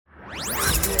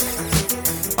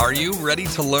Are you ready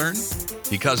to learn?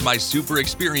 Because my super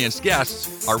experienced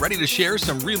guests are ready to share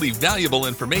some really valuable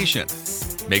information.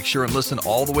 Make sure and listen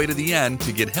all the way to the end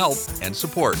to get help and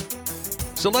support.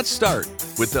 So let's start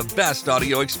with the best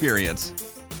audio experience.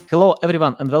 Hello,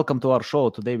 everyone, and welcome to our show.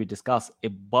 Today we discuss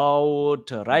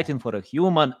about writing for a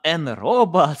human and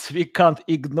robots. We can't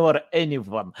ignore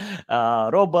anyone.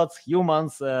 Robots,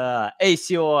 humans,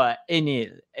 ASEO,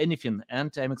 anything.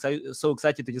 And I'm so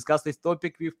excited to discuss this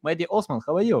topic with Maddie Osman.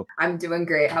 How are you? I'm doing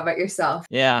great. How about yourself?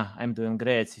 Yeah, I'm doing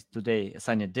great. Today, a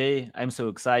sunny day. I'm so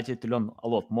excited to learn a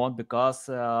lot more because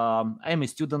I'm a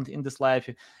student in this life.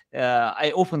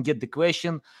 I often get the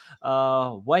question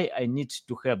why I need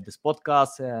to have this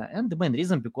podcast. And the main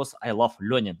reason, because I love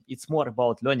learning. It's more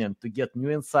about learning to get new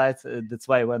insights. That's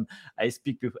why when I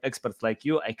speak with experts like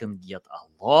you, I can get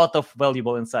a lot of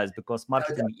valuable insights because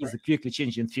marketing is a quickly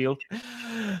changing field.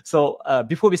 So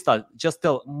before we start, just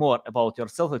tell more about your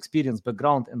self-experience,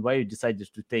 background, and why you decided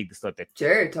to take this topic.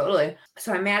 Sure, totally.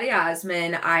 So I'm Maddie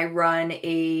Osman. I run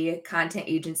a content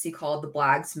agency called The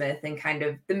Blogsmith, and kind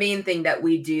of the main thing that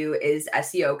we do is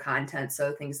SEO content.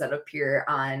 So things that appear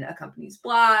on a company's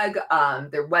blog,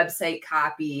 their website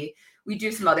copy. We do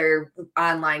some other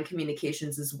online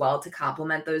communications as well to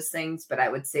complement those things. But I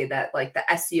would say that like the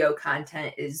SEO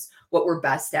content is what we're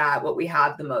best at, what we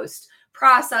have the most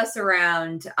process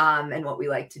around, and what we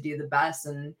like to do the best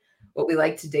and what we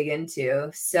like to dig into.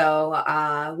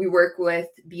 So we work with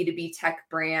B2B tech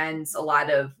brands, a lot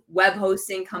of web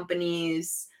hosting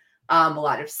companies, a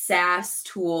lot of SaaS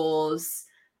tools,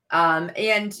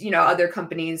 and, you know, other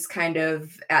companies kind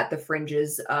of at the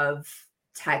fringes of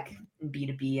tech and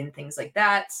B2B and things like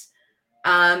that.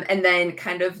 And then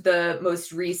kind of the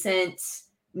most recent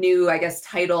new, I guess,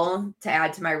 title to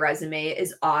add to my resume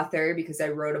is author, because I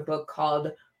wrote a book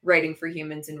called Writing for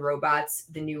Humans and Robots,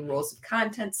 The New Rules of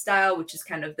Content Style, which is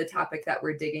kind of the topic that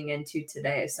we're digging into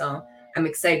today. So I'm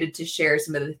excited to share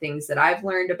some of the things that I've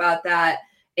learned about that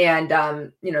and,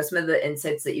 you know, some of the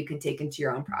insights that you can take into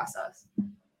your own process.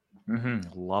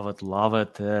 Love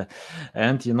it.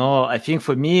 And, you know, I think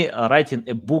for me, writing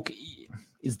a book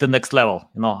is the next level.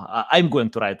 You know, I'm going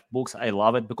to write books. I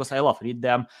love it because I love read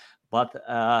them. But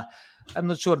I'm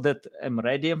not sure that I'm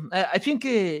ready. I think,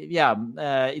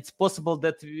 it's possible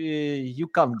that you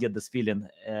can't get this feeling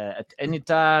at any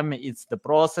time. It's the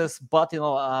process. But, you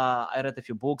know, I read a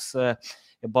few books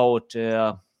about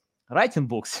writing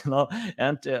books, you know,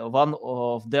 and one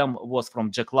of them was from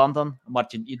Jack London,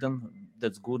 Martin Eden.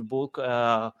 That's good book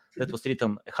that was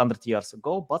written 100 years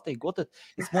ago, but I got it.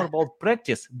 It's more about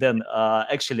practice than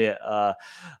actually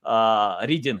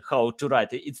reading how to write.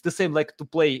 It's the same like to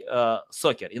play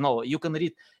soccer. You know, you can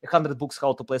read 100 books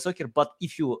how to play soccer, but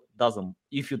if you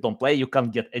don't play, you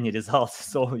can't get any results.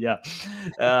 So yeah.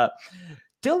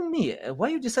 Tell me, why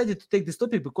you decided to take this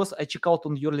topic? Because I check out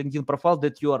on your LinkedIn profile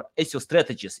that you are SEO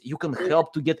strategist. You can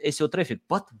help to get SEO traffic.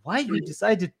 But why you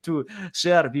decided to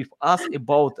share with us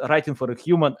about writing for a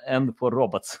human and for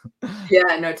robots?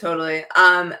 Yeah, no, totally.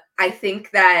 I think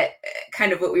that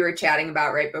kind of what we were chatting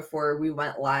about right before we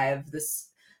went live, this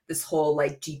whole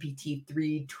like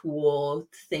GPT-3 tool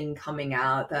thing coming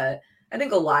out, that I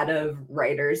think a lot of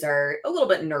writers are a little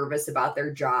bit nervous about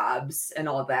their jobs and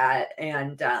all that.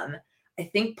 And I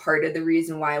think part of the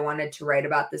reason why I wanted to write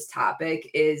about this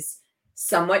topic is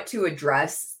somewhat to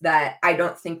address that I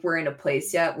don't think we're in a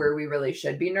place yet where we really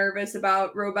should be nervous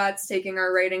about robots taking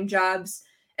our writing jobs.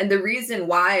 And the reason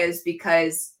why is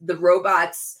because the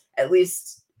robots, at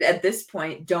least at this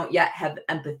point, don't yet have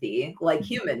empathy like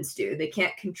humans do. They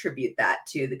can't contribute that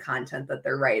to the content that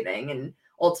they're writing. And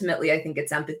ultimately, I think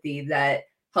it's empathy that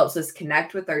helps us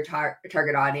connect with our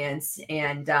target audience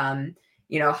and,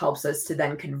 you know, helps us to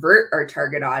then convert our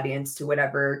target audience to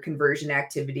whatever conversion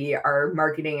activity our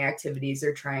marketing activities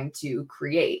are trying to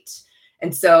create.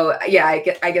 And so, yeah,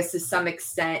 I guess to some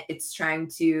extent, it's trying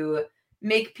to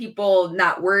make people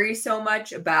not worry so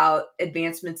much about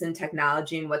advancements in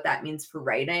technology and what that means for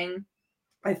writing.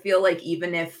 I feel like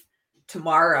even if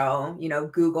tomorrow, you know,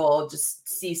 Google just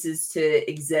ceases to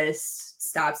exist,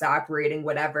 stops operating,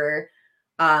 whatever,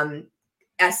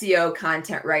 SEO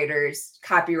content writers,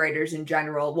 copywriters in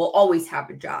general will always have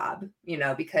a job, you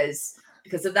know, because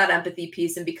of that empathy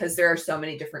piece and because there are so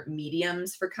many different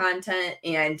mediums for content.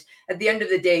 And at the end of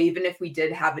the day, even if we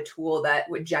did have a tool that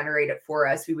would generate it for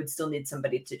us, we would still need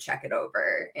somebody to check it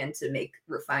over and to make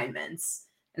refinements.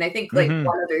 And I think like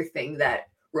one other thing that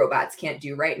robots can't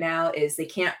do right now is they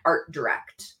can't art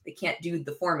direct. They can't do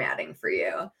the formatting for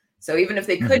you. So even if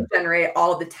they could generate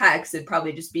all the text, it'd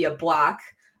probably just be a block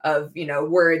of, you know,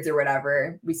 words or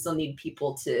whatever. We still need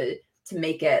people to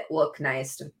make it look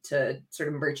nice, to sort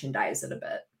of merchandise it a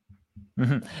bit.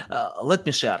 Let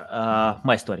me share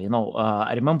my story.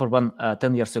 I remember when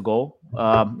 10 years ago,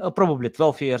 probably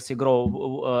 12 years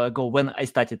ago, when I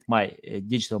started my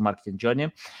digital marketing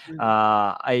journey,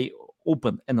 I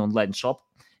opened an online shop.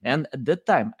 And at that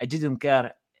time, I didn't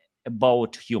care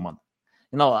about human.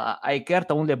 I cared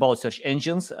only about search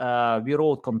engines. We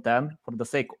wrote content for the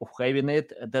sake of having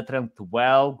it. That ranked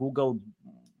well. Google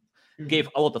gave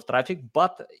a lot of traffic,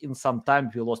 but in some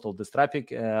time we lost all this traffic.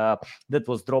 That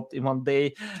was dropped in one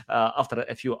day after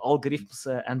a few algorithms,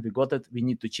 and we got it. We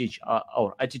need to change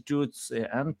our attitudes.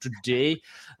 And today,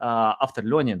 after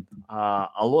learning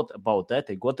a lot about that,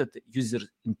 I got it. User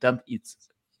intent is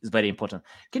very important.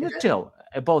 Can you tell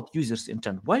about users'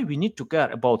 intent? Why we need to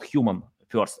care about human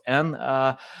first, and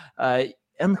how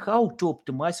to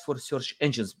optimize for search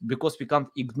engines, because we can't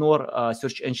ignore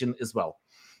search engine as well.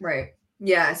 Right.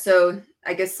 Yeah. So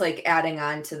I guess like adding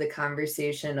on to the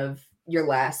conversation of your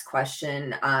last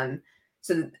question.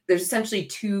 So there's essentially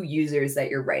two users that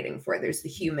you're writing for. There's the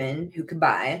human who can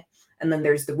buy, and then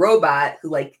there's the robot who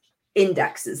like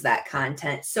indexes that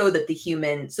content so that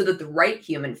the right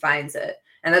human finds it.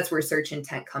 And that's where search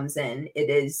intent comes in.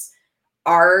 It is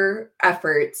our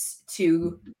efforts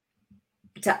to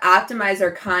optimize our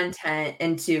content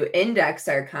and to index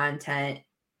our content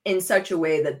in such a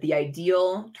way that the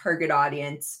ideal target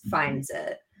audience finds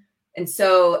it. And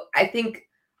so I think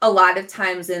a lot of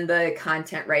times in the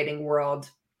content writing world,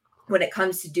 when it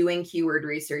comes to doing keyword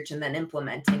research and then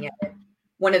implementing it,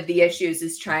 one of the issues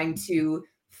is trying to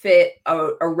fit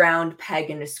a round peg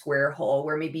in a square hole,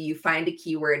 where maybe you find a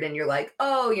keyword and you're like,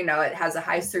 oh, it has a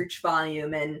high search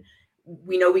volume, and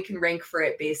we know we can rank for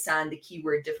it based on the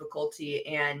keyword difficulty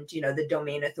and, the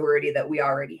domain authority that we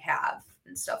already have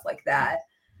and stuff like that.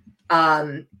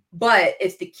 But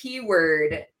if the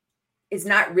keyword is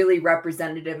not really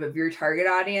representative of your target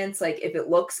audience, like if it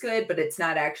looks good, but it's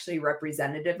not actually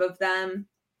representative of them,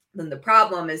 then the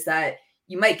problem is that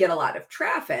you might get a lot of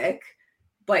traffic,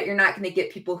 but you're not going to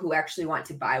get people who actually want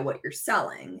to buy what you're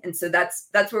selling. And so that's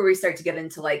where we start to get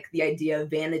into like the idea of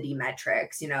vanity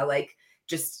metrics, like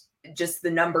just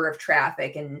the number of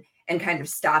traffic and kind of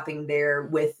stopping there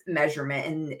with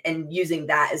measurement and using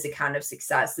that as a count of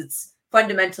success. It's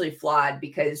fundamentally flawed,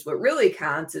 because what really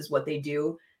counts is what they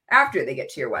do after they get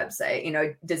to your website.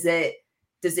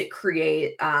 Does it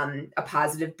create a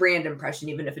positive brand impression,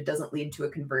 even if it doesn't lead to a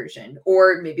conversion?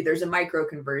 Or maybe there's a micro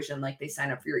conversion, like they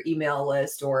sign up for your email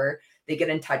list, or they get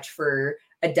in touch for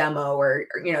a demo, or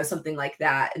something like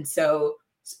that. And so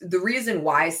the reason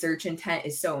why search intent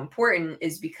is so important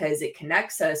is because it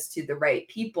connects us to the right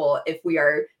people if we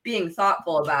are being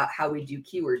thoughtful about how we do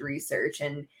keyword research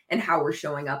and how we're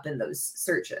showing up in those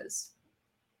searches.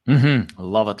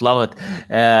 Love it.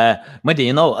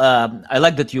 Mehdi, I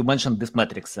like that you mentioned this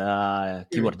metrics,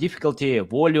 keyword difficulty,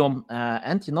 volume,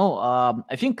 and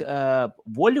I think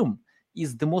volume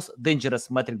is the most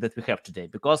dangerous metric that we have today,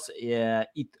 because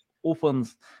it often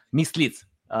misleads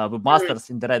webmasters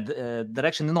in the right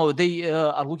direction. They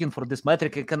are looking for this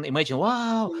metric. I can imagine,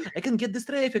 wow, I can get this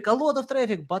traffic, a lot of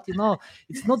traffic, but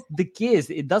it's not the case.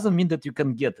 It doesn't mean that you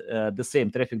can get the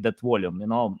same traffic, that volume,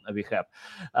 we have.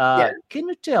 Can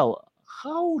you tell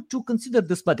how to consider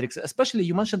this metrics? Especially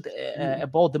you mentioned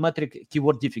about the metric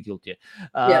keyword difficulty.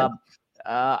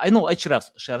 I know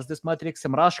Ahrefs shares this metric,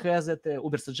 SEMrush has it,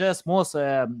 Ubersuggest, Moz,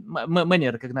 many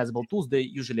recognizable tools, they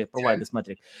usually provide this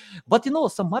metric. But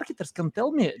some marketers can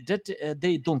tell me that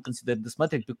they don't consider this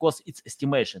metric because it's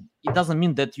estimation. It doesn't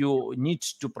mean that you need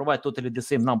to provide totally the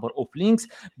same number of links,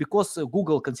 because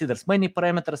Google considers many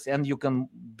parameters and you can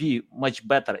be much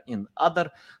better in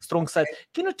other strong sites.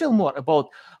 Can you tell more about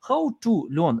how to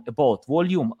learn about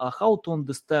volume, how to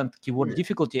understand keyword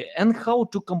difficulty, and how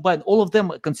to combine all of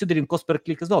them, considering cost per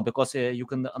click as well, because you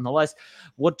can analyze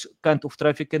what kind of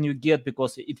traffic can you get,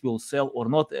 because it will sell or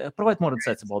not. Provide more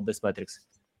insights about this metrics.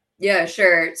 Yeah,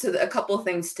 sure. So a couple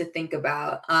things to think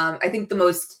about. I think the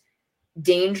most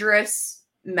dangerous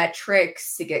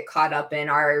metrics to get caught up in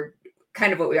are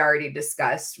kind of what we already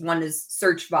discussed. One is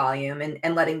search volume,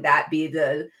 and letting that be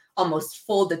the almost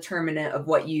full determinant of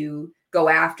what you go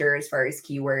after as far as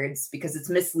keywords, because it's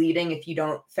misleading if you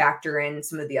don't factor in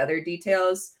some of the other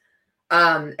details.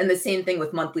 And the same thing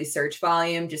with monthly search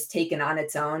volume, just taken on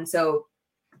its own. So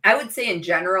I would say in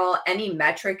general, any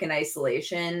metric in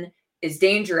isolation is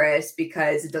dangerous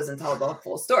because it doesn't tell the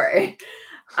full story.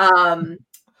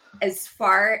 As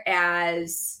far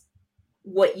as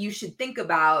what you should think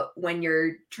about when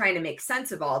you're trying to make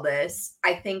sense of all this,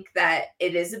 I think that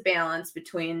it is a balance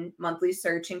between monthly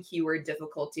search and keyword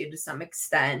difficulty to some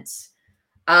extent.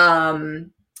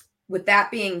 With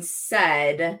that being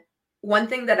said, one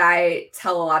thing that I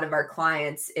tell a lot of our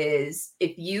clients is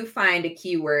if you find a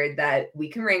keyword that we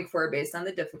can rank for based on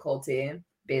the difficulty,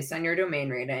 based on your domain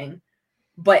rating,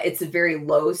 but it's a very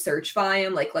low search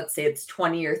volume, like let's say it's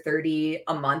 20 or 30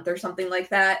 a month or something like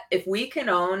that. If we can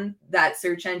own that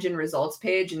search engine results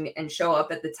page and show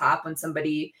up at the top when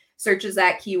somebody searches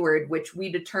that keyword, which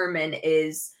we determine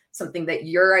is something that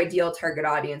your ideal target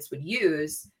audience would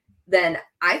use, then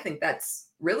I think that's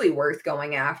really worth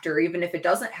going after, even if it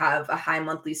doesn't have a high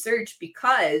monthly search,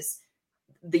 because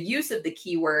the use of the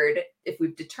keyword, if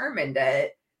we've determined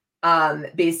it,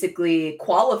 basically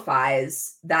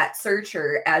qualifies that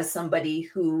searcher as somebody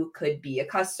who could be a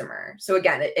customer. So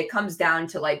again, it comes down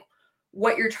to like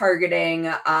what you're targeting,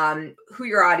 who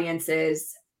your audience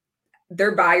is,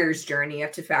 their buyer's journey. You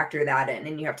have to factor that in,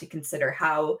 and you have to consider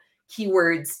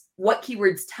what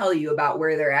keywords tell you about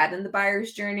where they're at in the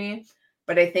buyer's journey.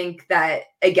 But I think that,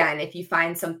 again, if you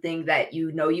find something that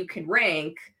you know you can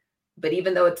rank, but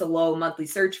even though it's a low monthly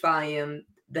search volume,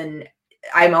 then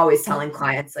I'm always telling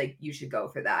clients, like, you should go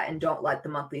for that and don't let the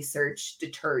monthly search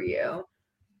deter you.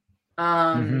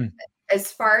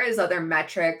 As far as other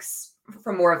metrics,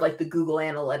 from more of like the Google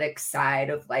Analytics side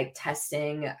of like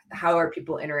testing, how are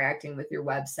people interacting with your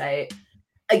website?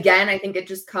 Again, I think it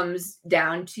just comes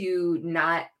down to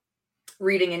not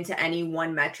reading into any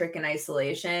one metric in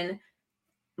isolation.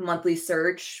 Monthly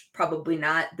search, probably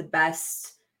not the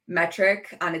best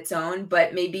metric on its own,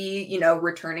 but maybe,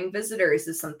 returning visitors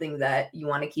is something that you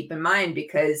want to keep in mind,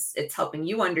 because it's helping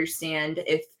you understand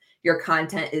if your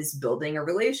content is building a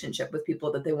relationship with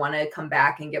people that they want to come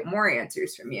back and get more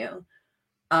answers from you.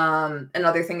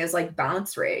 Another thing is like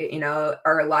bounce rate.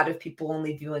 Are a lot of people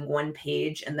only viewing one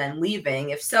page and then leaving?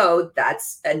 If so,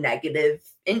 that's a negative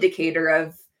indicator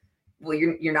of, well,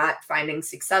 you're not finding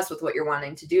success with what you're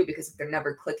wanting to do, because if they're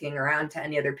never clicking around to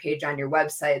any other page on your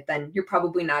website, then you're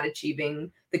probably not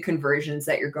achieving the conversions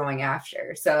that you're going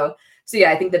after. So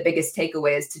yeah, I think the biggest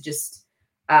takeaway is to just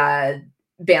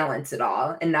balance it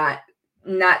all and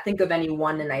not think of any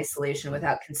one in isolation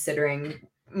without considering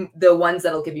the ones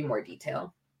that'll give you more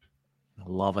detail.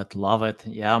 Love it.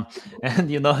 Yeah. And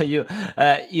you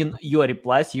in your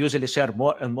replies, you usually share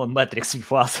more and more metrics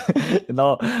with us,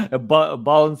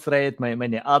 bounce rate,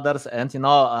 many others. And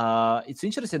it's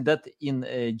interesting that in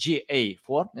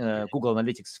GA4, Google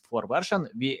Analytics 4 version,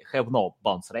 we have no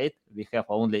bounce rate. We have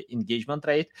only engagement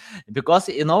rate, because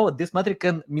this metric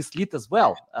can mislead as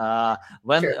well.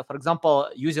 When, sure, for example,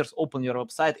 users open your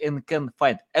website and can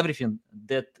find everything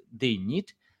that they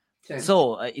need. Sure.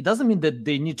 So it doesn't mean that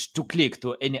they need to click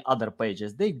to any other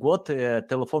pages. They got a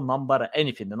telephone number,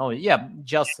 anything,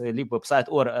 just leave website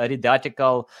or read the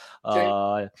article,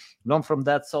 sure, learn from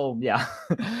that. So yeah.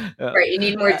 Right. You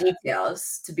need more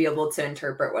details to be able to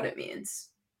interpret what it means.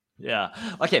 Yeah.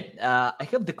 Okay. I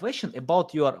have the question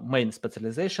about your main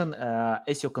specialization,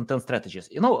 SEO content strategies.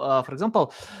 For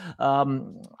example,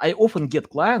 I often get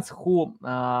clients who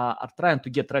are trying to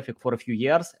get traffic for a few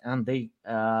years and they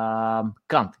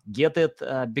can't get it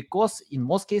because in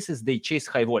most cases they chase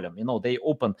high volume. They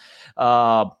open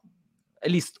a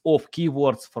list of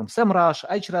keywords from SEMrush,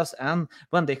 Ahrefs, and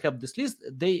when they have this list,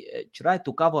 they try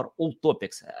to cover all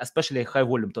topics, especially high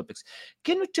volume topics.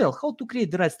 Can you tell how to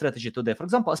create the right strategy today? For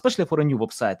example, especially for a new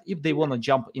website, if they want to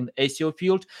jump in SEO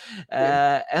field,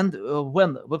 and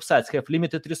when websites have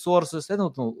limited resources, I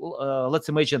don't know, let's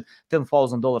imagine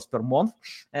 $10,000 per month,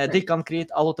 they can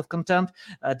create a lot of content,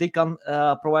 they can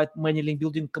provide many link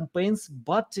building campaigns,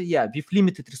 but with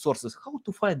limited resources, how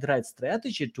to find the right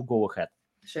strategy to go ahead?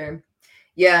 Sure.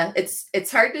 Yeah,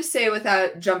 it's hard to say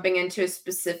without jumping into a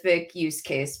specific use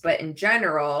case, but in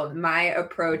general, my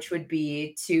approach would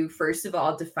be to, first of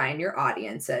all, define your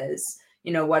audiences.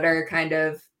 What are kind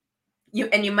of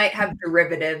you might have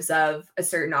derivatives of a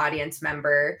certain audience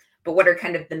member, but what are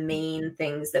kind of the main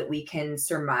things that we can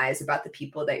surmise about the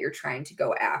people that you're trying to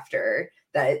go after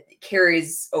that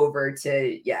carries over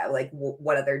to,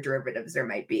 what other derivatives there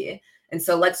might be. And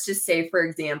so let's just say, for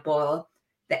example,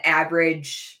 the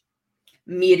average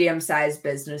medium-sized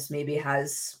business maybe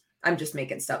has, I'm just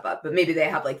making stuff up, but maybe they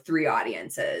have like 3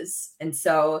 audiences. And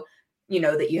so,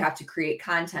 that you have to create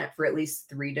content for at least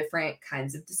 3 different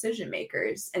kinds of decision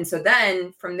makers. And so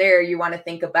then from there, you want to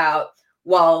think about,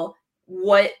 well,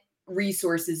 what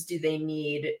resources do they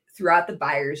need throughout the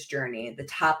buyer's journey, the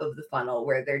top of the funnel,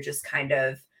 where they're just kind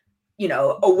of,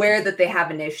 aware that they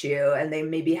have an issue and they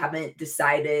maybe haven't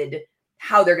decided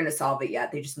how they're going to solve it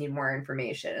yet. They just need more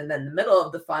information. And then the middle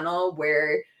of the funnel,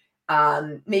 where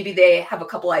maybe they have a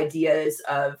couple ideas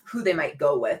of who they might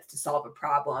go with to solve a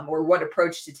problem or what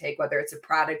approach to take, whether it's a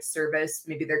product, service,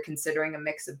 maybe they're considering a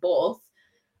mix of both.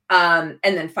 And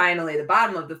then finally, the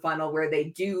bottom of the funnel, where they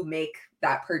do make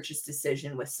that purchase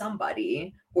decision with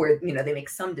somebody, or, you know, they make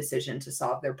some decision to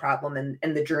solve their problem,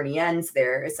 and the journey ends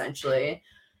there essentially.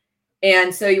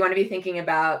 And so you want to be thinking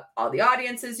about all the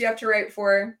audiences you have to write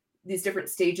for, these different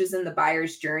stages in the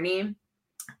buyer's journey.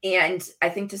 And I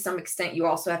think to some extent, you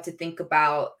also have to think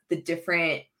about the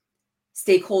different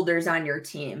stakeholders on your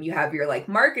team. You have your like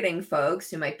marketing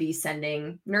folks who might be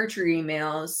sending nurture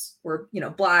emails or, you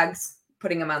know, blogs,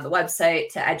 putting them on the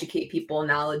website to educate people,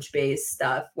 knowledge-based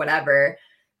stuff, whatever.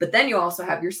 But then you also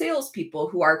have your salespeople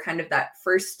who are kind of that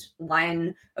first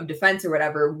line of defense or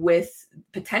whatever with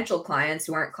potential clients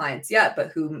who aren't clients yet, but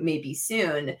who may be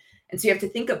soon. And so you have to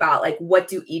think about like, what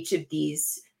do each of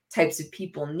these types of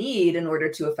people need in order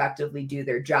to effectively do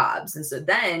their jobs? And so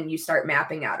then you start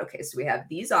mapping out, okay, so we have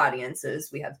these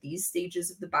audiences, we have these stages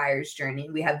of the buyer's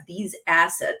journey, we have these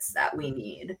assets that we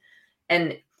need.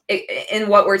 And in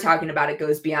what we're talking about, it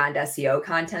goes beyond SEO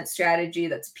content strategy.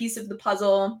 That's a piece of the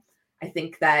puzzle. I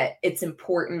think that it's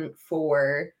important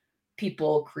for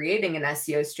people creating an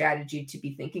SEO strategy to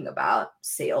be thinking about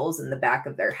sales in the back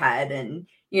of their head, and,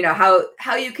 you know,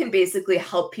 how you can basically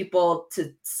help people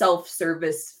to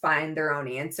self-service find their own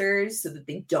answers so that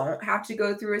they don't have to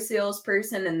go through a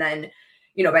salesperson. And then,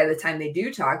 you know, by the time they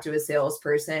do talk to a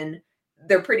salesperson,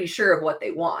 they're pretty sure of what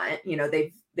they want. You know,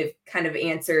 they've kind of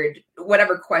answered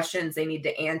whatever questions they need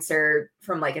to answer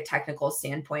from like a technical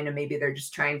standpoint. And maybe they're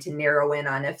just trying to narrow in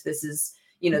on if this is,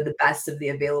 you know, the best of the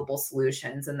available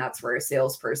solutions. And that's where a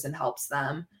salesperson helps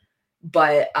them.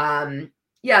 But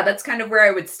yeah, that's kind of where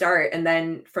I would start. And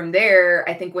then from there,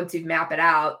 I think once you've mapped it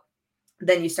out,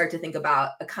 then you start to think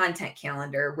about a content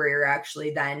calendar where you're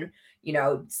actually then, you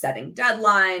know, setting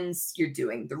deadlines, you're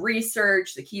doing the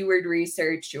research, the keyword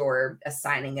research, you're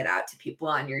assigning it out to people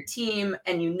on your team,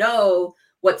 and you know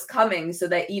what's coming, so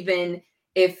that even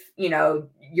if, you know,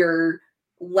 you're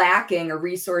lacking a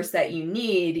resource that you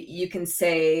need, you can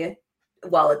say,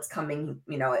 well, it's coming,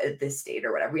 you know, at this date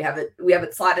or whatever. We have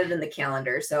it slotted in the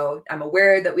calendar. So I'm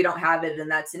aware that we don't have it and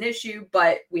that's an issue,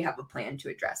 but we have a plan to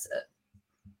address it.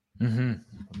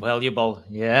 Valuable.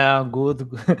 Yeah, good.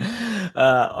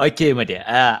 Okay, Maria.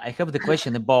 I have the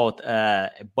question about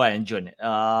buying journey.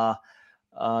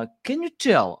 Can you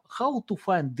tell how to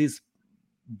find this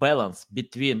balance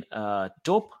between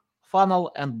top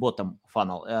funnel and bottom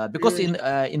funnel? Because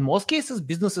in most cases,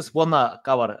 businesses wanna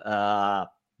cover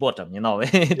bottom, you know,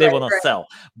 they wanna sell,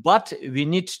 but we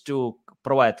need to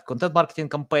provide content marketing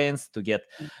campaigns to get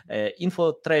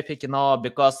info traffic, you know,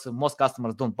 because most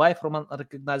customers don't buy from an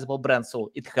unrecognizable brand,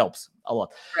 so it helps a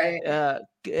lot.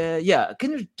 Yeah,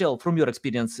 can you tell from your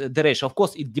experience the ratio? Of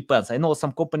course, it depends. I know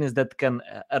some companies that can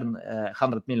earn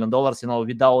 $100 million, you know,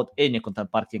 without any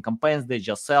content marketing campaigns. They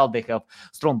just sell. They have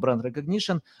strong brand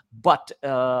recognition. But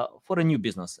for a new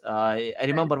business, I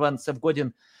remember when Seth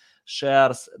Godin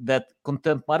shares that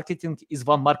content marketing is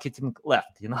one marketing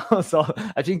left, you know. So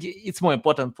I think it's more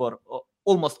important for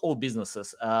almost all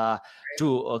businesses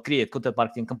to create content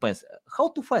marketing campaigns. How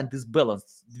to find this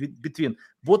balance between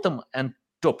bottom and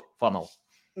top funnel?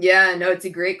 Yeah, no, it's a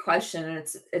great question. And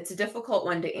it's a difficult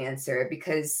one to answer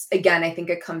because, again, I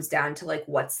think it comes down to like,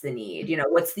 what's the need? You know,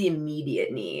 what's the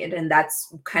immediate need? And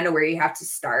that's kind of where you have to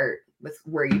start with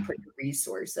where you put your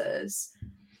resources.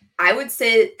 I would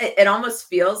say it almost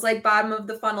feels like bottom of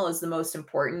the funnel is the most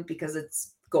important because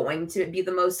it's going to be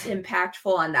the most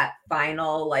impactful on that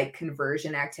final like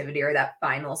conversion activity or that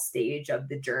final stage of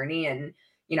the journey, and,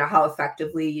 you know, how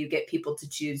effectively you get people to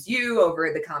choose you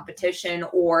over the competition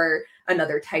or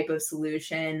another type of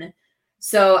solution.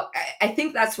 So I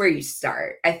think that's where you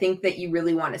start. I think that you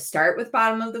really want to start with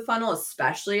bottom of the funnel,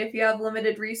 especially if you have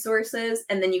limited resources,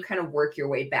 and then you kind of work your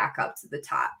way back up to the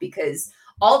top, because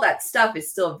all that stuff is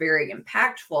still very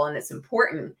impactful and it's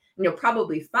important. And you'll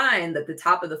probably find that the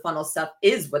top of the funnel stuff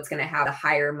is what's going to have a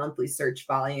higher monthly search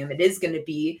volume. It is going to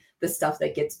be the stuff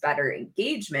that gets better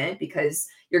engagement because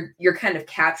you're kind of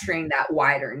capturing that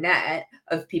wider net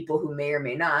of people who may or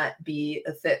may not be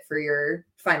a fit for your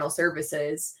final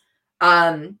services.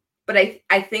 But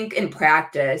I think in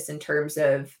practice, in terms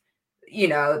of, you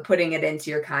know, putting it into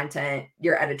your content,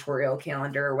 your editorial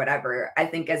calendar or whatever, I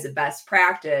think as a best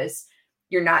practice,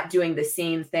 you're not doing the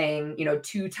same thing, you know,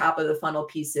 two top of the funnel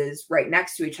pieces right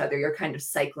next to each other. You're kind of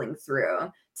cycling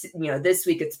through, you know, this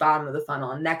week it's bottom of the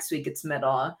funnel, and next week it's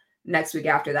middle, next week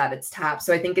after that it's top.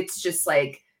 So I think it's just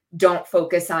like, don't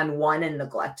focus on one and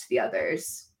neglect the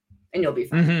others, and you'll be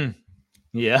fine.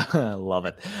 Yeah, love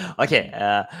it. Okay,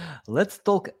 let's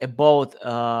talk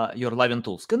about your Livin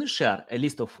tools. Can you share a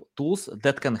list of tools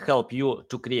that can help you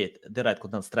to create the right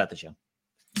content strategy?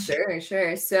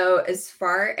 Sure. So as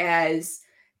far as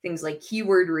things like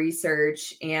keyword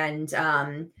research and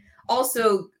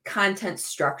also content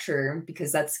structure,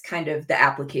 because that's kind of the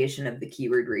application of the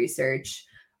keyword research.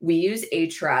 We use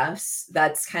Ahrefs.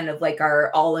 That's kind of like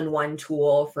our all-in-one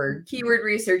tool for keyword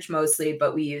research mostly,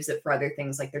 but we use it for other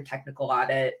things like their technical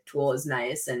audit tool is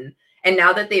nice. And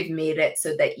now that they've made it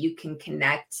so that you can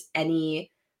connect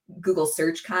any Google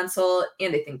Search Console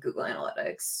and I think Google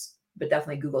Analytics, but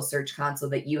definitely Google Search Console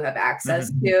that you have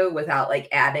access to without like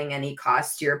adding any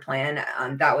cost to your plan.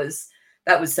 That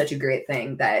was such a great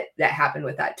thing that happened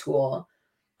with that tool.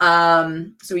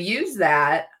 So we use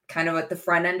that kind of at the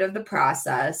front end of the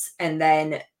process. And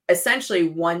then essentially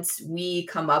once we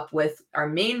come up with our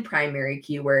main primary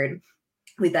keyword,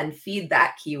 we then feed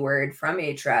that keyword from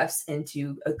Ahrefs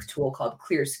into a tool called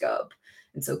ClearScope.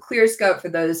 And so ClearScope, for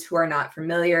those who are not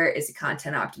familiar, is a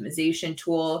content optimization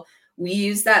tool. We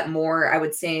use that more, I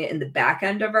would say, in the back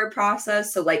end of our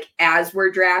process. So like as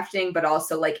we're drafting, but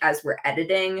also like as we're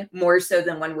editing, more so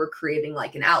than when we're creating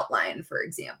like an outline, for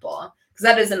example, because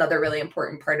that is another really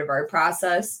important part of our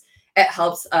process. It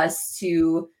helps us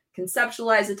to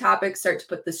conceptualize a topic, start to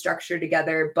put the structure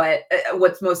together. But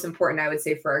what's most important, I would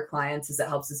say, for our clients is it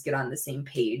helps us get on the same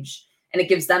page. And it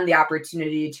gives them the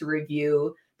opportunity to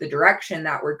review the direction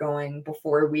that we're going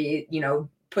before we,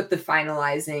 put the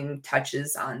finalizing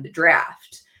touches on the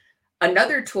draft.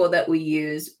 Another tool that we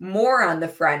use more on the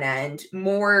front end,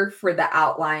 more for the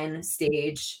outline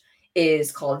stage, is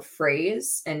called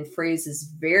Phrase. And Phrase is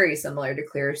very similar to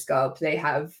ClearScope. They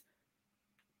have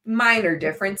minor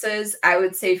differences. I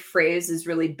would say Phrase is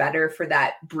really better for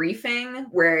that briefing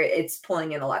where it's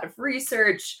pulling in a lot of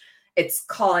research. It's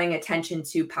calling attention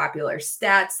to popular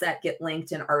stats that get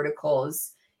linked in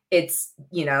articles. It's,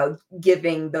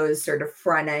 giving those sort of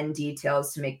front end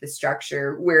details to make the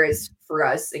structure. Whereas for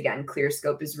us, again,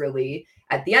 ClearScope is really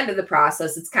at the end of the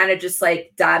process. It's kind of just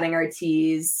like dotting our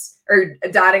I's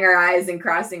and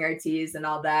crossing our T's and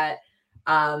all that.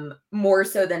 More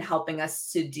so than helping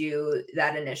us to do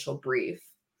that initial brief.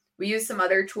 We use some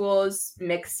other tools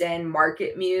mixed in.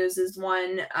 MarketMuse is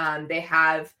one. They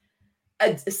have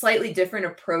a slightly different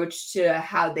approach to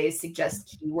how they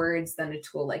suggest keywords than a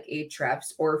tool like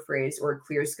Ahrefs or Phrase or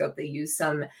ClearScope. They use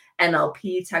some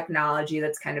NLP technology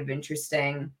that's kind of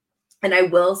interesting. And I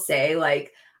will say,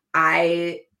 like,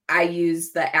 I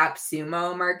use the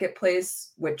AppSumo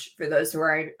marketplace, which for those who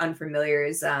are unfamiliar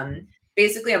is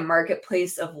basically a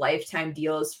marketplace of lifetime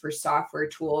deals for software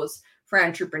tools for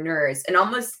entrepreneurs. And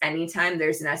almost anytime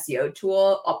there's an SEO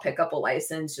tool, I'll pick up a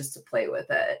license just to play with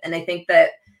it. And I think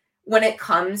that when it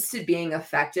comes to being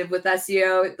effective with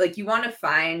SEO, like you want to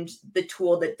find the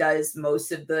tool that does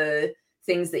most of the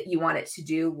things that you want it to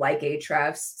do, like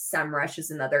Ahrefs. SEMrush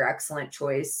is another excellent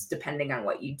choice, depending on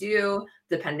what you do,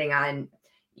 depending on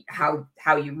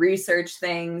how you research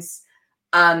things.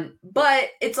 But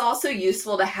it's also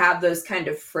useful to have those kind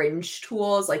of fringe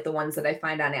tools, like the ones that I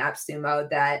find on AppSumo,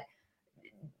 that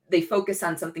they focus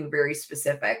on something very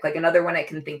specific. Like another one I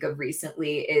can think of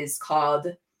recently is called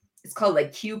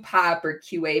like QPop or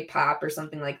QA Pop or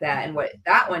something like that. And what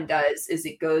that one does is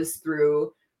it goes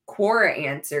through Quora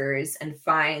answers and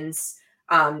finds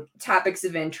topics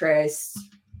of interest,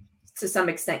 to some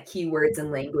extent keywords and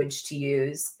language to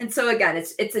use. And so again,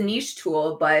 it's a niche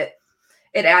tool, but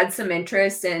it adds some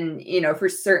interest. And, for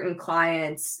certain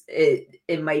clients,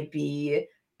 it might be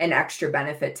an extra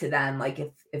benefit to them. Like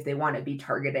if they want to be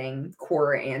targeting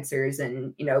Quora answers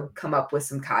and, come up with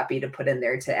some copy to put in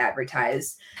there to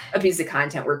advertise a piece of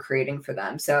content we're creating for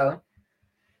them. So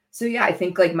yeah, I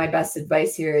think like my best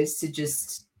advice here is to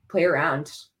just play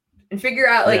around and figure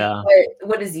out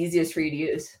what is easiest for you to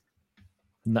use.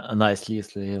 Nicely,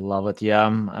 love it. Yeah,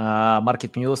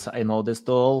 MarketMuse, I know this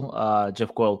tool.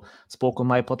 Jeff Coyle spoke on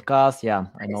my podcast. Yeah,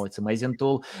 I know it's an amazing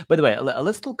tool. By the way,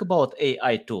 let's talk about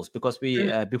AI tools, because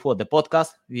we before the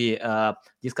podcast we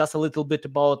discussed a little bit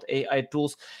about AI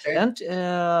tools, and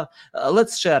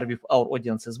let's share with our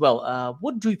audience as well.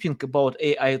 What do you think about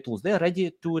AI tools? They're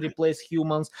ready to replace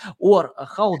humans, or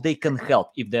how they can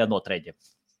help if they are not ready?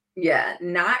 Yeah,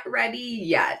 not ready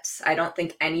yet. I don't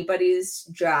think anybody's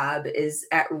job is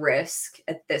at risk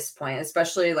at this point,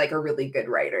 especially like a really good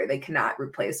writer. They cannot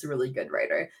replace a really good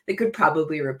writer. They could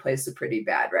probably replace a pretty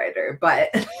bad writer,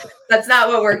 but that's not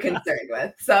what we're concerned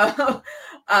with. So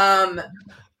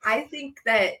I think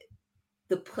that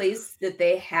the place that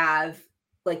they have,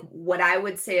 like what I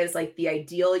would say is like the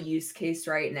ideal use case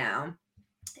right now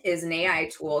is an AI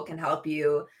tool can help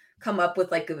you come up with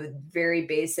like a very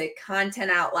basic content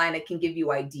outline. It can give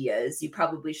you ideas. You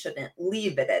probably shouldn't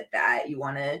leave it at that. You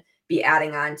want to be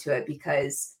adding on to it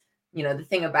because, the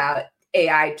thing about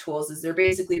AI tools is they're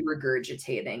basically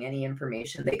regurgitating any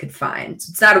information they could find.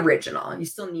 So it's not original. You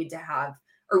still need to have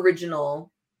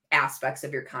original aspects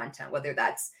of your content, whether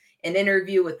that's an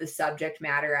interview with the subject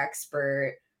matter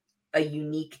expert, a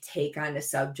unique take on a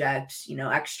subject,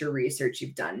 extra research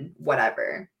you've done,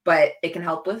 whatever. But it can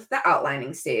help with the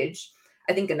outlining stage.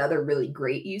 I think another really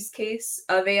great use case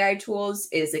of AI tools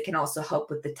is it can also help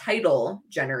with the title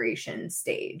generation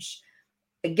stage.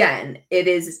 Again, it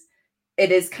is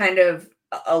kind of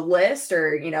a list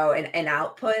or, an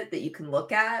output that you can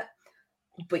look at,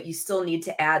 but you still need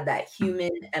to add that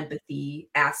human empathy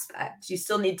aspect. You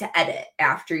still need to edit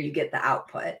after you get the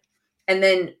output. And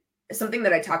then something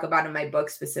that I talk about in my book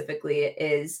specifically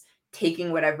is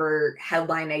taking whatever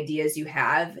headline ideas you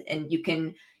have, and you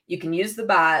can use the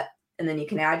bot, and then you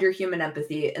can add your human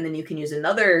empathy, and then you can use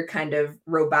another kind of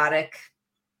robotic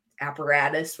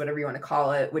apparatus, whatever you want to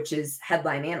call it, which is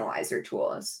headline analyzer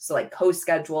tools. So like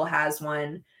CoSchedule has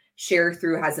one,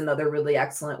 ShareThrough has another really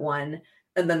excellent one.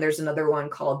 And then there's another one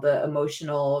called the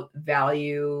emotional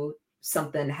value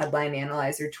something headline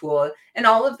analyzer tool. And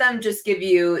all of them just give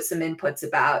you some inputs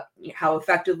about how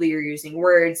effectively you're using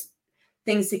words,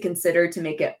 things to consider to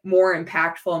make it more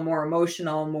impactful, more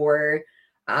emotional, more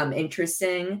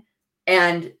interesting.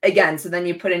 And again, so then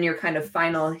you put in your kind of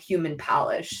final human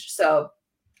polish. So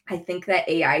I think that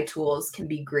AI tools can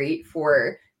be great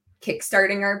for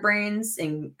kickstarting our brains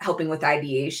and helping with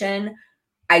ideation.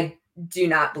 I do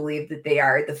not believe that they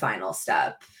are the final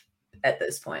step at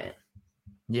this point.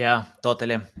 Yeah,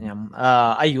 totally. Yeah.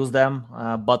 I use them,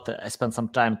 but I spend some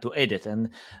time to edit, and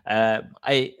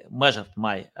I measured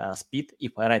my speed.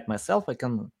 If I write myself, I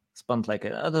can spend like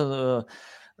around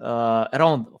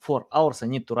 4 hours. I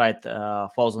need to write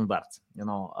 1,000 words,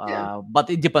 but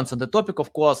it depends on the topic,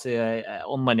 of course,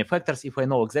 on many factors. If I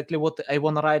know exactly what I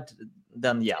want to write,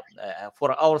 then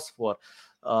 4 hours for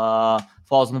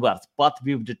 1,000 words. But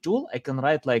with the tool, I can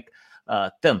write like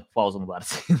 10,000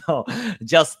 words,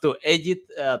 just to edit,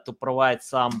 to provide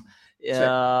some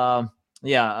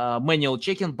manual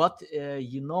checking. But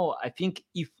I think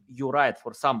if you write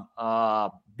for some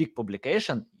big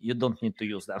publication, you don't need to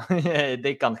use them.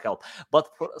 They can't help. But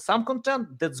for some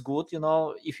content, that's good.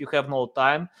 If you have no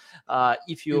time,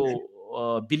 if you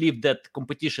believe that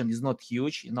competition is not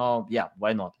huge,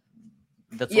 why not?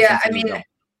 That's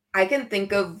I can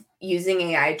think of using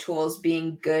AI tools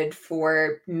being good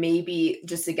for maybe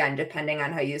just, again, depending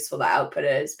on how useful the output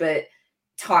is, but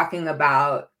talking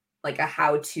about like a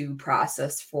how-to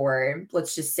process for,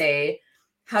 let's just say,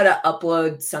 how to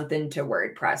upload something to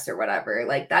WordPress or whatever.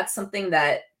 Like that's something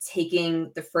that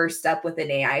taking the first step with an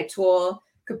AI tool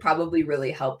could probably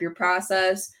really help your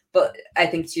process. But I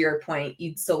think to your point,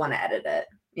 you'd still want to edit it.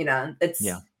 You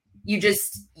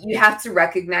have to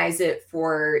recognize it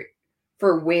for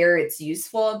where it's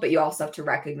useful, but you also have to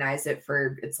recognize it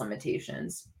for its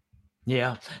limitations.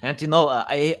 Yeah, and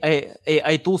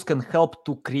AI tools can help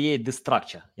to create the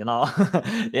structure.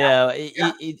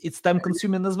 It's time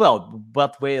consuming as well.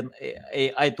 But when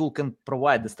AI tool can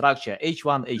provide the structure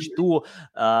H1, H2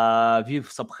 with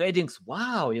subheadings,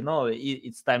 wow,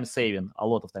 it's time saving, a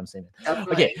lot of time saving.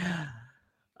 Definitely. Okay.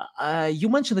 You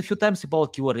mentioned a few times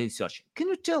about keyword research. Can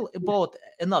you tell about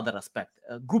another aspect,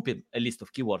 grouping a list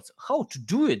of keywords, how to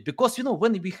do it? Because,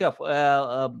 when we have,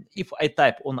 if I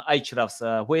type on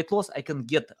Ahrefs weight loss, I can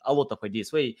get a lot of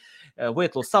ideas, weight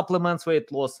loss supplements,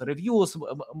 weight loss reviews,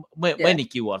 many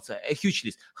keywords, a huge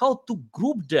list. How to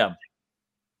group them?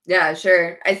 Yeah,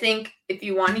 sure. I think if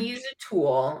you want to use a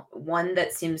tool, one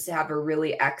that seems to have a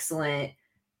really excellent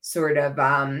sort of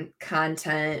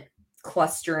content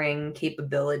clustering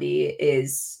capability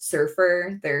is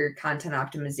Surfer. Their content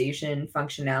optimization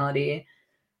functionality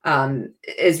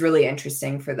is really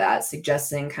interesting for that,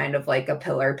 suggesting kind of like a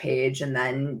pillar page and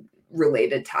then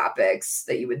related topics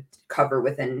that you would cover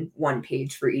within one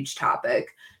page for each topic.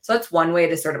 So that's one way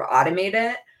to sort of automate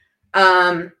it.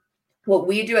 What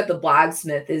we do at the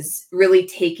Blogsmith is really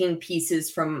taking pieces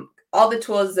from all the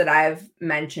tools that I've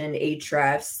mentioned,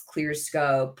 Ahrefs,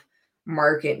 ClearScope,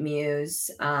 MarketMuse,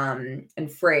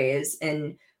 and Phrase.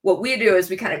 And what we do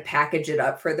is we kind of package it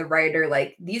up for the writer.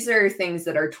 Like, these are things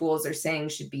that our tools are saying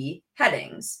should be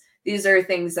headings. These are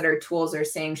things that our tools are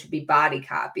saying should be body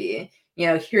copy.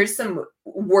 Here's some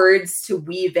words to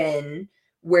weave in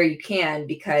where you can,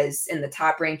 because in the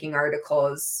top ranking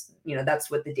articles,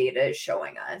 that's what the data is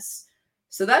showing us.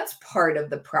 So that's part of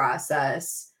the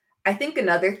process. I think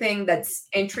another thing that's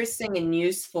interesting and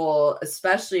useful,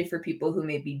 especially for people who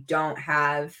maybe don't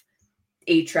have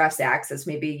Ahrefs access,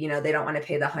 maybe, they don't want to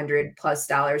pay the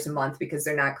 $100+ a month because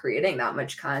they're not creating that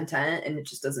much content and it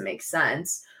just doesn't make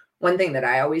sense. one thing that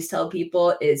I always tell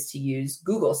people is to use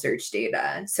Google search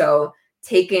data. So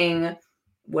taking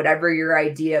whatever your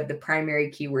idea of the primary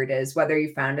keyword is, whether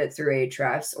you found it through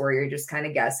Ahrefs or you're just kind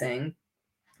of guessing,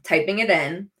 typing it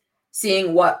in,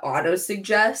 seeing what auto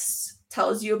suggests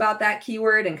tells you about that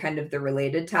keyword and kind of the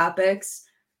related topics,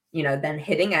 then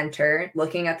hitting enter,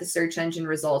 looking at the search engine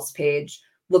results page,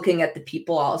 looking at the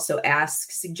people also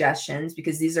ask suggestions,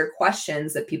 because these are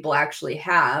questions that people actually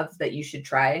have that you should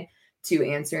try to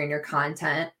answer in your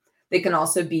content. They can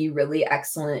also be really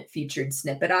excellent featured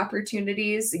snippet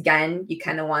opportunities. Again, you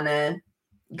kind of want to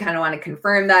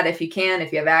confirm that if you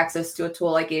have access to a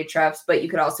tool like Ahrefs, but you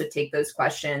could also take those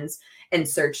questions and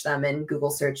search them in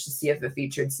Google search to see if a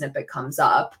featured snippet comes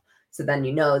up. So then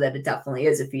you know that it definitely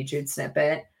is a featured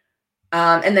snippet.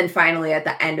 And then finally, at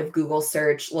the end of Google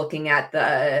search, looking at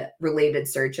the related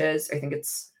searches. I think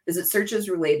is it searches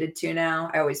related to now?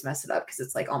 I always mess it up because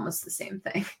it's like almost the same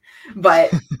thing.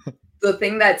 But the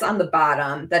thing that's on the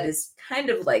bottom that is kind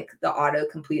of like the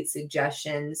autocomplete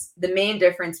suggestions, the main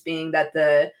difference being that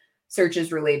the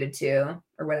searches related to,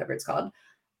 or whatever it's called,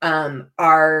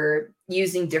 are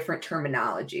using different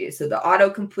terminology. So the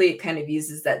autocomplete kind of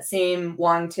uses that same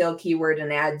long tail keyword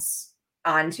and adds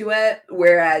onto it,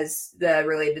 whereas the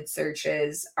related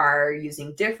searches are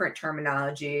using different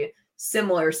terminology,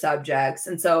 similar subjects.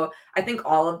 And so I think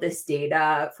all of this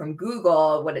data from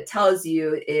Google, what it tells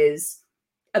you is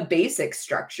a basic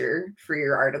structure for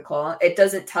your article. It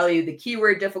doesn't tell you the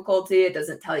keyword difficulty. It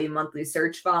doesn't tell you monthly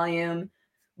search volume.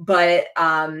 But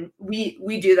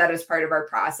we do that as part of our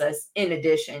process, in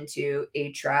addition to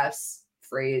Ahrefs,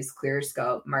 Phrase,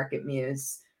 ClearScope,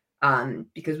 MarketMuse,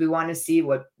 because we want to see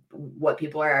what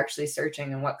people are actually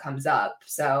searching and what comes up.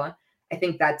 So I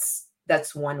think that's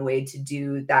one way to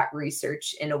do that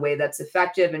research in a way that's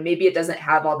effective. And maybe it doesn't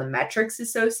have all the metrics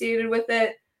associated with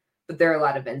it, but there are a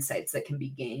lot of insights that can be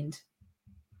gained.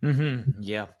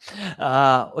 Yeah.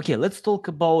 Okay, let's talk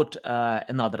about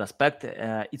another aspect.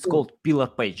 It's called pillar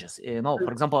pages.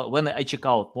 For example, when I check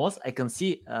out Moz, I can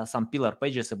see some pillar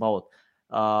pages about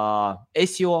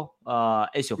SEO,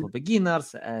 SEO for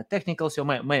beginners, technical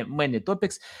SEO, many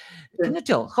topics. Can you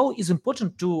tell how is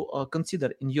important to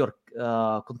consider in your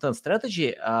content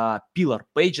strategy pillar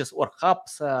pages or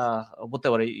hubs,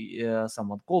 whatever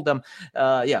someone call them?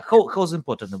 How's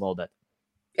important about that?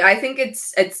 I think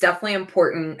it's definitely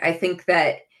important. I think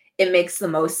that it makes the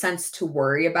most sense to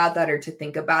worry about that or to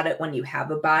think about it when you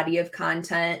have a body of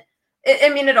content.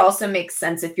 It also makes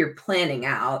sense if you're planning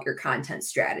out your content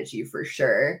strategy for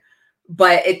sure,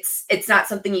 but it's not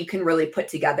something you can really put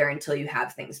together until you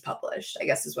have things published, I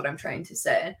guess is what I'm trying to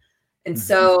say. And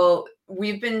so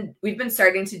we've been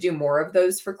starting to do more of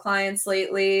those for clients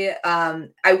lately.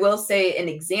 I will say an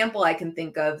example I can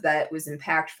think of that was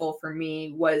impactful for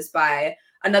me was by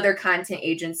another content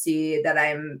agency that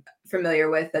I'm familiar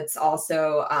with. That's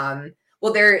also,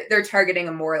 they're targeting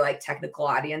a more like technical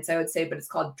audience, I would say, but it's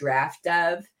called Draft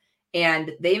Dev.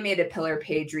 And they made a pillar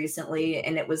page recently,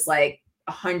 and it was like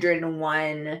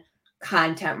 101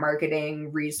 content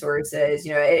marketing resources.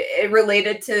 It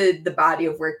related to the body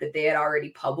of work that they had already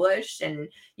published. And,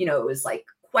 it was like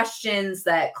questions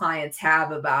that clients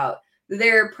have about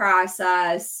their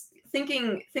process,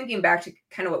 thinking back to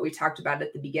kind of what we talked about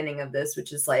at the beginning of this,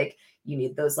 which is like, you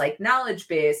need those like knowledge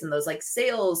base and those like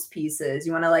sales pieces.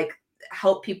 You want to like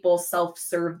help people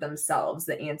self-serve themselves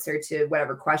the answer to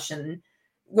whatever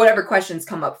questions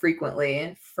come up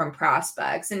frequently from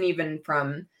prospects and even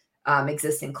from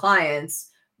existing clients.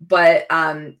 But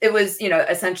it was,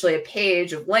 essentially a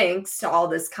page of links to all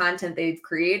this content they've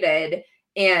created.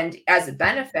 And as a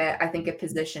benefit, I think it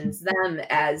positions them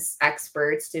as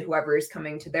experts to whoever is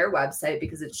coming to their website,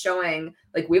 because it's showing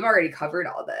like we've already covered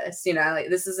all this, like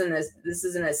this isn't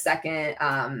a second,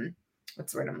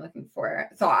 what's the word I'm looking for?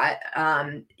 Thought.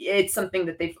 It's something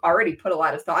that they've already put a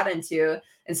lot of thought into.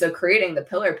 And so creating the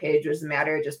pillar page was a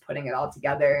matter of just putting it all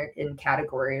together in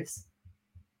categories.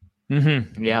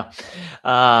 Yeah.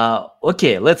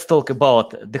 Okay, let's talk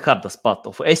about the hardest part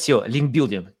of SEO, link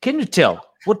building. Can you tell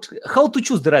how to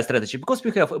choose the right strategy? Because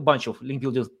we have a bunch of link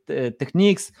building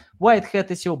techniques, white hat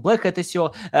SEO, black hat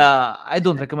SEO. I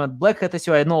don't recommend black hat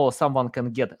SEO. I know someone can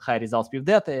get high results with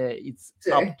that. It's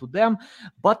up to them.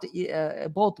 But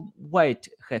about white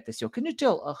hat SEO, can you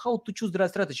tell how to choose the right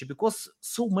strategy? Because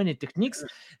so many techniques,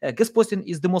 guest posting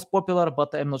is the most popular,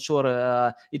 but I'm not sure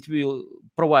it will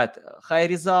provide high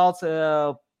results.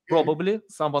 Probably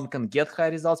someone can get high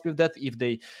results with that if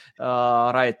they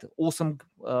write awesome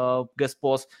guest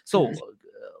posts. So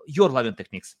your loving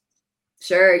techniques.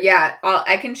 Sure. Yeah.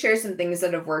 I can share some things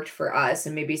that have worked for us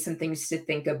and maybe some things to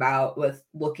think about with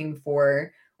looking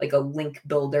for like a link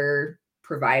builder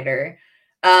provider.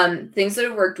 Things that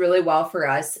have worked really well for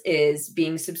us is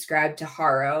being subscribed to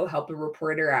Haro, help a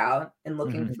reporter out, and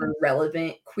looking for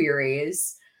relevant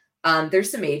queries.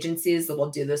 There's some agencies that will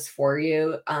do this for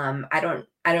you. I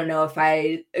don't know if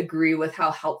I agree with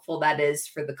how helpful that is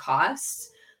for the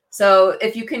cost. So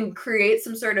if you can create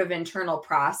some sort of internal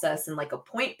process and like a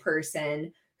point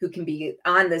person who can be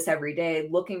on this every day,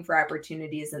 looking for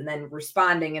opportunities and then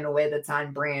responding in a way that's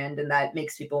on brand and that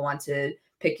makes people want to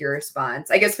pick your response.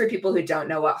 I guess for people who don't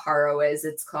know what Haro is,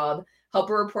 it's called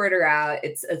Help a Reporter Out.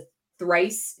 It's a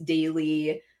thrice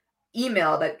daily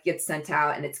email that gets sent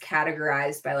out and it's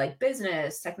categorized by like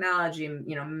business, technology,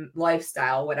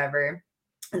 lifestyle, whatever.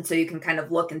 And so you can kind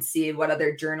of look and see what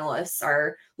other journalists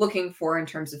are looking for in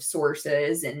terms of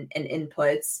sources and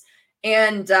inputs.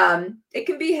 And it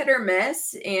can be hit or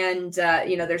miss. And,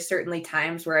 there's certainly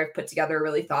times where I've put together a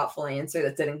really thoughtful answer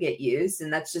that didn't get used.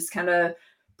 And that's just kind of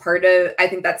part of, I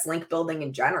think that's link building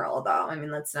in general, though. I mean,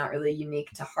 that's not really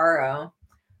unique to Haro.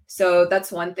 So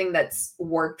that's one thing that's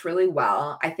worked really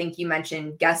well. I think you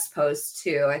mentioned guest posts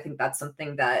too. I think that's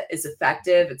something that is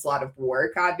effective. It's a lot of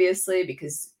work, obviously,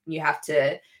 because you have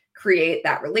to create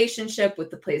that relationship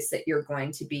with the place that you're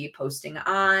going to be posting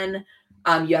on.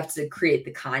 You have to create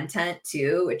the content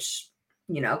too, which,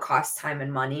 costs time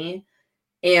and money.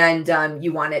 And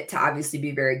you want it to obviously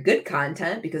be very good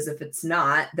content, because if it's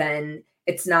not, then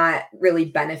it's not really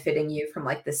benefiting you from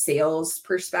like the sales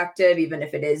perspective, even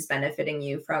if it is benefiting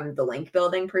you from the link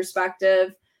building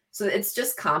perspective. So it's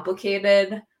just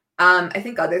complicated. I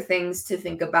think other things to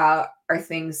think about are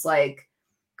things like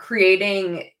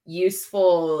creating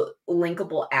useful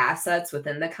linkable assets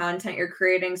within the content you're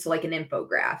creating. So like an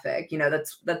infographic,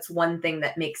 that's one thing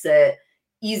that makes it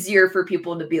easier for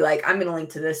people to be like, I'm going to link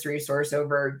to this resource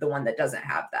over the one that doesn't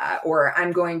have that, or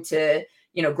I'm going to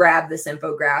grab this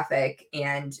infographic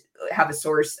and have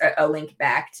a link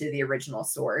back to the original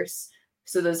source.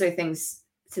 So those are things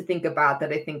to think about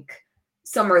that I think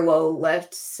some are low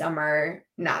lift, some are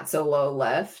not so low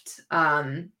lift.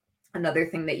 Another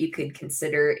thing that you could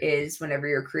consider is whenever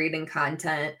you're creating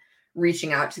content,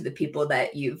 reaching out to the people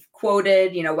that you've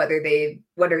quoted, whether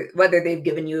they've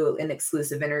given you an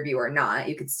exclusive interview or not.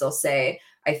 You could still say,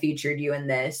 I featured you in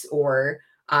this, or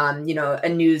a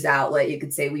news outlet, you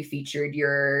could say we featured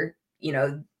your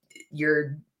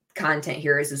content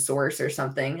here as a source or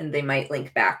something, and they might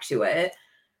link back to it.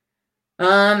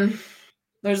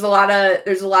 There's a lot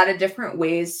of different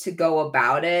ways to go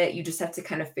about it. You just have to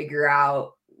kind of figure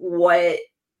out what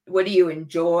do you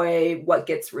enjoy, what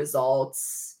gets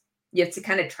results. You have to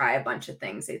kind of try a bunch of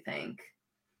things, I think.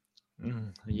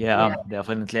 Yeah,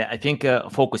 definitely. I think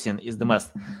focusing is the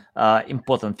most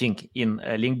important thing in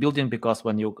link building, because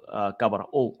when you cover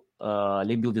all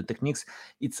link building techniques,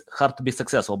 it's hard to be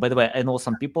successful. By the way, I know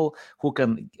some people who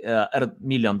can earn $1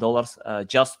 million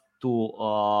just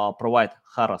to provide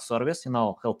Haro service,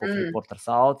 help of reporters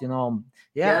out, and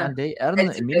they earn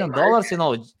 $1 million,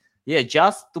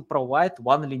 just to provide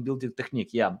one link building technique.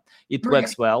 Yeah, it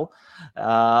works well.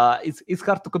 It's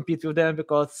hard to compete with them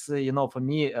because, for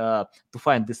me, to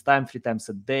find this time 3 times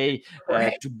a day,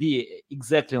 to be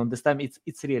exactly on this time,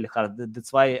 it's really hard.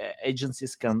 That's why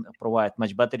agencies can provide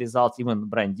much better results, even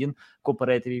branding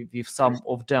cooperative with some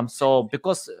of them. So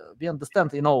because we understand,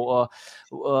 for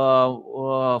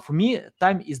me,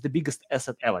 time is the biggest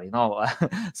asset ever,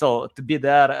 So to be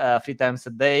there 3 times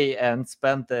a day and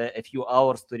spend a few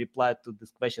hours to reply to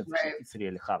these questions, it's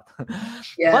really hard.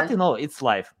 But it's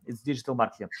life, it's digital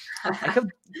marketing. I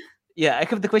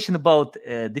have the question about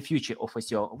the future of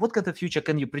SEO. What kind of future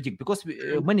can you predict? Because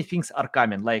many things are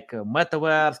coming, like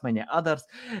metaverse, many others.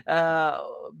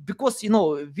 Because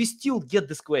we still get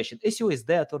this question: SEO is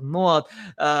dead or not?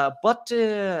 But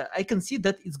I can see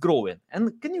that it's growing.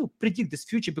 And can you predict this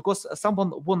future? Because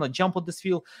someone wanna jump on this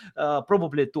field,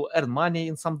 probably to earn money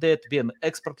in some day, to be an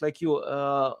expert like you.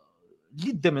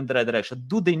 Lead them in the right direction.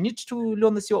 Do they need to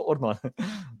learn SEO or not?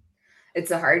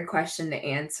 It's a hard question to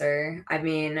answer. I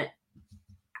mean,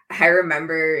 I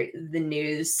remember the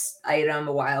news item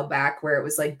a while back where it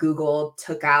was like Google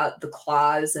took out the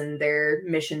clause in their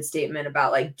mission statement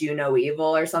about like do no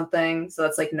evil or something. So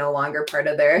that's like no longer part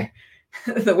of their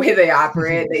the way they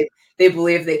operate. They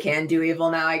believe they can do evil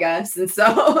now, I guess. And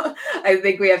so I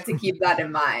think we have to keep that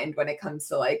in mind when it comes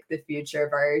to like the future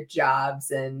of our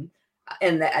jobs and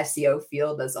the SEO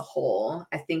field as a whole.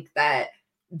 I think that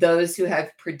those who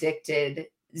have predicted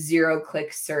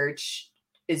zero-click search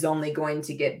is only going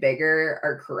to get bigger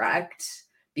are correct,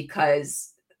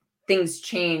 because things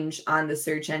change on the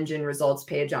search engine results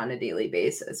page on a daily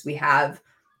basis. We have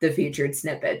the featured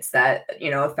snippets that,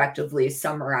 effectively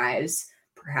summarize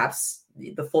perhaps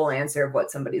the full answer of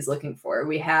what somebody's looking for.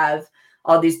 We have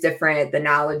all these different, the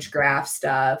knowledge graph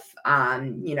stuff,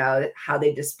 how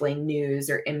they display news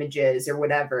or images or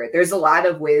whatever. There's a lot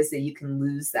of ways that you can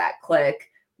lose that click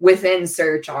within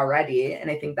search already. And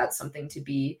I think that's something to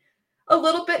be a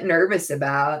little bit nervous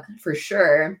about, for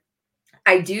sure.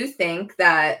 I do think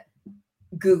that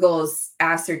Google's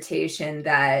assertion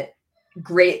that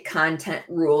great content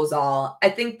rules all, I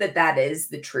think that is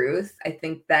the truth. I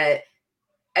think that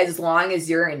as long as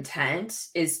your intent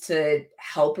is to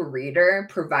help a reader,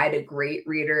 provide a great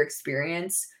reader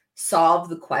experience, solve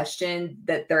the question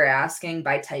that they're asking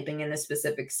by typing in a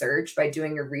specific search, by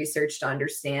doing your research to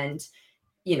understand,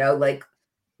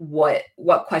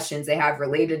 what questions they have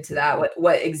related to that,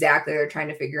 what exactly they're trying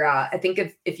to figure out. I think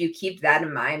if you keep that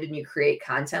in mind and you create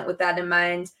content with that in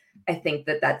mind, I think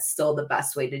that that's still the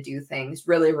best way to do things,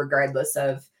 really, regardless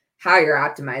of how you're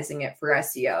optimizing it for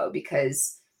SEO,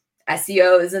 because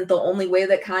SEO isn't the only way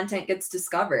that content gets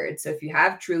discovered. So if you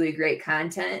have truly great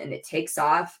content and it takes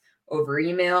off over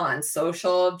email, on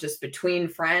social, just between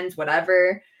friends,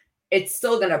 whatever, it's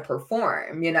still going to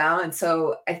perform, And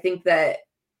so I think that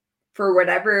for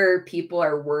whatever people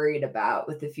are worried about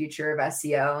with the future of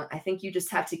SEO, I think you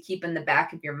just have to keep in the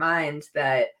back of your mind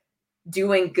that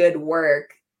doing good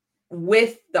work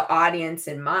with the audience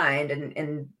in mind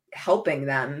and helping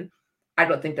them, I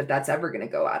don't think that that's ever going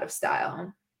to go out of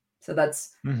style. So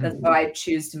that's how I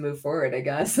choose to move forward, I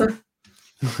guess.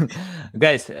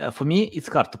 Guys, for me, it's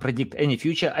hard to predict any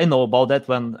future. I know about that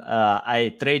when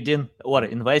I trading or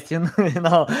investing.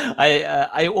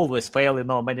 I always fail.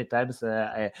 Many times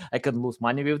I can lose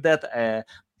money with that.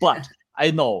 But I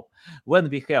know when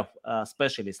we have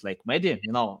specialists like Maddie,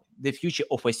 the future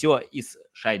of SEO is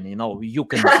shiny. You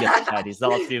can get high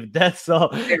results with that. So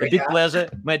a big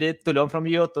pleasure, Maddie, to learn from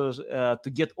you,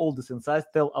 to get all these insights.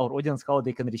 Tell our audience how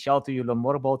they can reach out to you, learn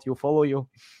more about you, follow you.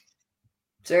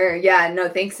 Sure. Yeah. No,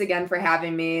 thanks again for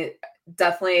having me.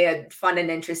 Definitely a fun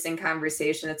and interesting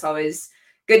conversation. It's always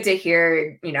good to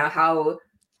hear, how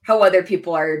other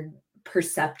people are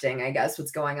percepting, I guess, what's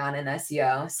going on in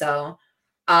SEO. So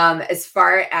as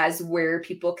far as where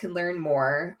people can learn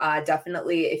more,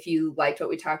 definitely, if you liked what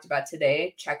we talked about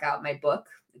today, check out my book.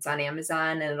 It's on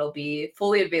Amazon and it'll be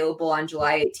fully available on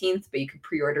July 18th, but you can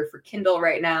pre-order for Kindle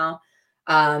right now.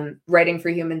 Writing for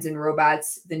Humans and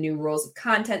Robots, The New Rules of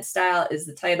Content Style is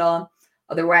the title.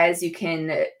 Otherwise, you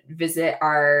can visit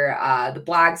the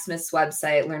Blogsmiths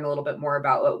website, learn a little bit more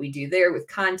about what we do there with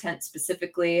content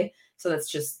specifically. So that's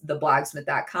just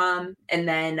theblogsmith.com. And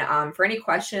then for any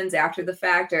questions after the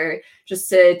fact or just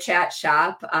to chat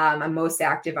shop, I'm most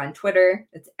active on Twitter.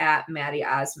 It's at Maddie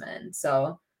Osman.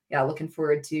 So yeah, looking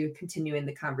forward to continuing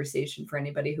the conversation for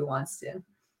anybody who wants to.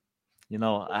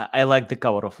 I like the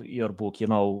cover of your book,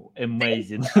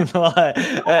 amazing.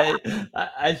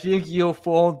 I think you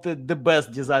found the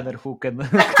best designer who can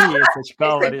create such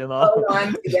cover, So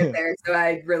long to get there, so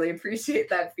I really appreciate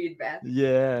that feedback.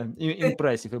 Yeah,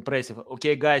 impressive.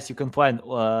 Okay, guys, you can find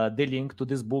the link to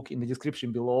this book in the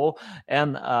description below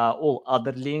and all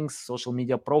other links, social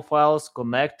media profiles,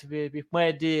 connect with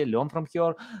Maddie, learn from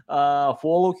her,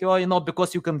 follow her,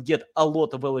 because you can get a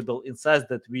lot of valuable insights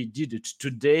that we did it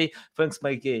today. Thanks,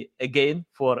 Mike, again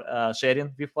for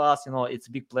sharing with us. It's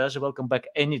a big pleasure. Welcome back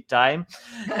anytime.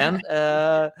 And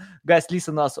guys,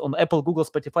 listen us on Apple, Google,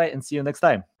 Spotify, and see you next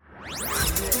time.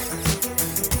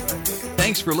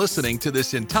 Thanks for listening to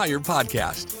this entire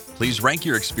podcast. Please rank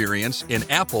your experience in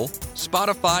Apple,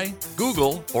 Spotify,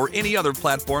 Google, or any other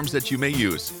platforms that you may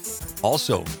use.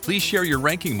 Also, please share your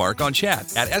ranking mark on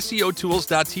chat at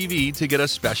SEOtools.tv to get a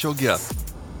special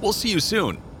gift. We'll see you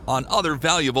soon on other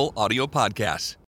valuable audio podcasts.